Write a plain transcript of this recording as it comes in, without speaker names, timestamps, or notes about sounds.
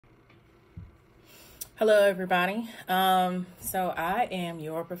Hello, everybody. So I am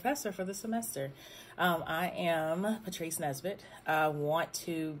your professor for the semester. I am Patrice Nesbitt. I want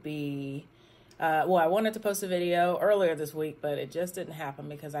to be, I wanted to post a video earlier this week, but it just didn't happen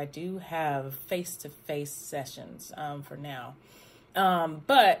because I do have face-to-face sessions for now.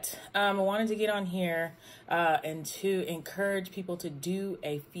 But I wanted to get on here and to encourage people to do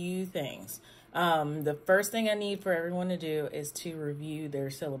a few things. The first thing I need for everyone to do is to review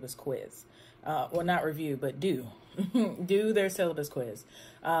their syllabus quiz. Well, not review, but do. Do their syllabus quiz.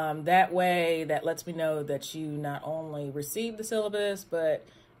 That way, that lets me know that you not only received the syllabus, but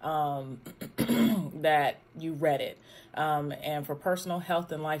that you read it. And for personal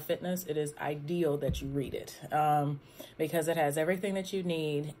health and life fitness, it is ideal that you read it because it has everything that you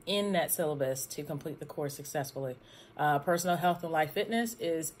need in that syllabus to complete the course successfully. Personal health and life fitness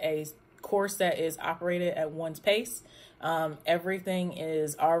is a course that is operated at one's pace. Everything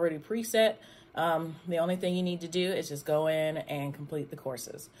is already preset. The only thing you need to do is just go in and complete the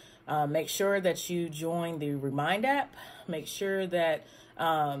courses. Make sure that you join the Remind app. Make sure that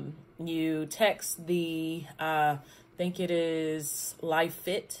you text the, I think it is Life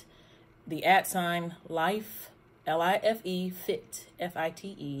Fit, the @ Life, L-I-F-E, Fit,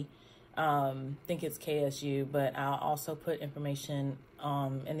 F-I-T-E. Think it's KSU, but I'll also put information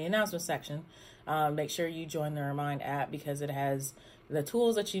in the announcement section. Make sure you join the Remind app because it has the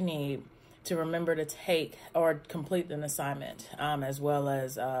tools that you need to remember to take or complete an assignment, as well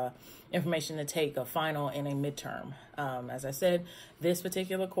as information to take a final and a midterm. As I said, this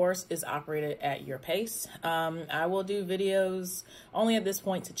particular course is operated at your pace. I will do videos only at this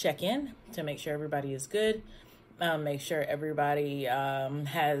point to check in, to make sure everybody is good. Make sure everybody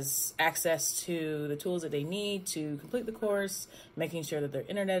has access to the tools that they need to complete the course, making sure that their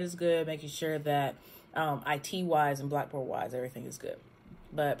internet is good, making sure that IT-wise and Blackboard-wise, everything is good.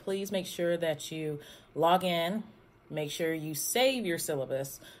 But please make sure that you log in, make sure you save your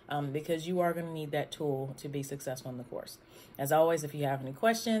syllabus because you are going to need that tool to be successful in the course. As always, if you have any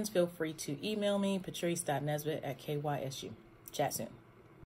questions, feel free to email me, patrice.nesbitt@kysu. Chat soon.